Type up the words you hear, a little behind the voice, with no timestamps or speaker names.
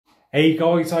Hey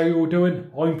guys, how you all doing?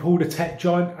 I'm Paul the Tech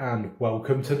Giant and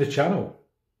welcome to the channel.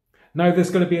 Now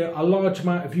there's going to be a large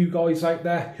amount of you guys out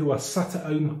there who are sat at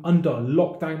home under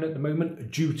lockdown at the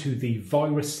moment due to the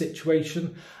virus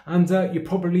situation, and you're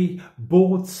probably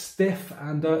bored stiff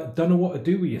and don't know what to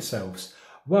do with yourselves.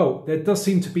 Well, there does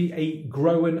seem to be a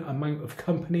growing amount of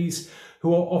companies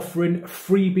who are offering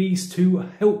freebies to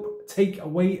help take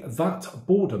away that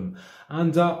boredom,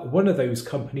 and one of those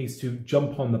companies to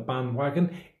jump on the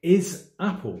bandwagon is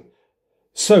Apple.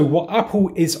 So what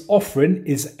Apple is offering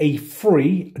is a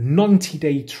free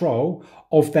 90-day trial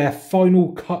of their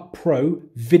Final Cut Pro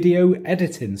video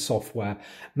editing software.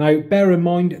 Now bear in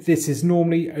mind this is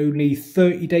normally only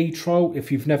 30-day trial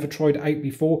if you've never tried it out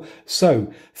before,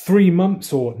 so 3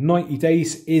 months or 90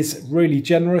 days is really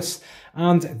generous.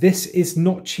 And this is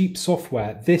not cheap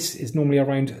software. This is normally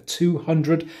around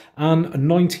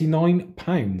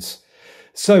 £299.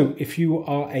 So if you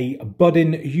are a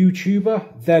budding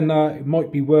YouTuber, then it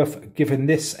might be worth giving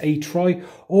this a try.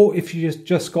 Or if you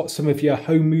just got some of your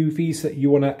home movies that you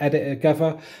want to edit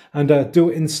together and do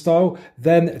it in style,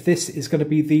 then this is going to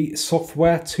be the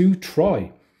software to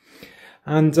try.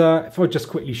 And if I just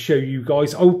quickly show you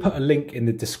guys, I'll put a link in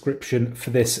the description for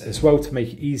this as well to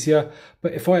make it easier.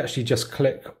 But if I actually just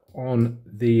click on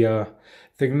the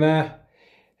thing there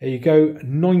you go,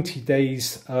 90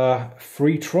 days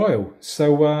free trial.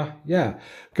 So yeah,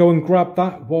 go and grab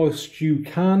that whilst you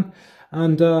can.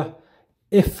 And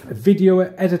if video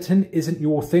editing isn't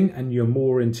your thing and you're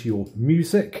more into your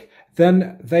music,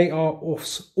 then they are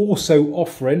also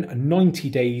offering 90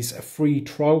 days free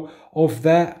trial of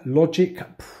their Logic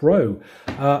Pro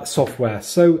software.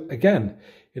 So again,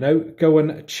 you know, go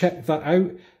and check that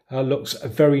out. Looks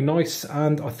very nice,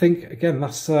 and I think again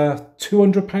that's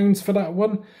 £200 for that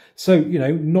one. So you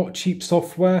know, not cheap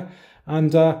software,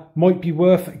 and might be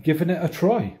worth giving it a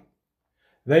try.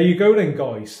 There you go then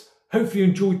guys. Hopefully you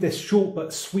enjoyed this short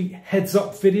but sweet heads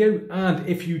up video, and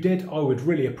if you did, I would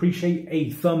really appreciate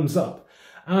a thumbs up.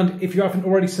 And if you haven't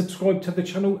already subscribed to the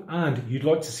channel and you'd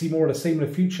like to see more of the same in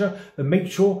the future, then make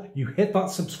sure you hit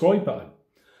that subscribe button.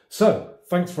 So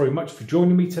thanks very much for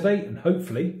joining me today, and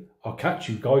hopefully I'll catch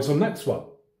you guys on the next one.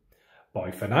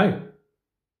 Bye for now.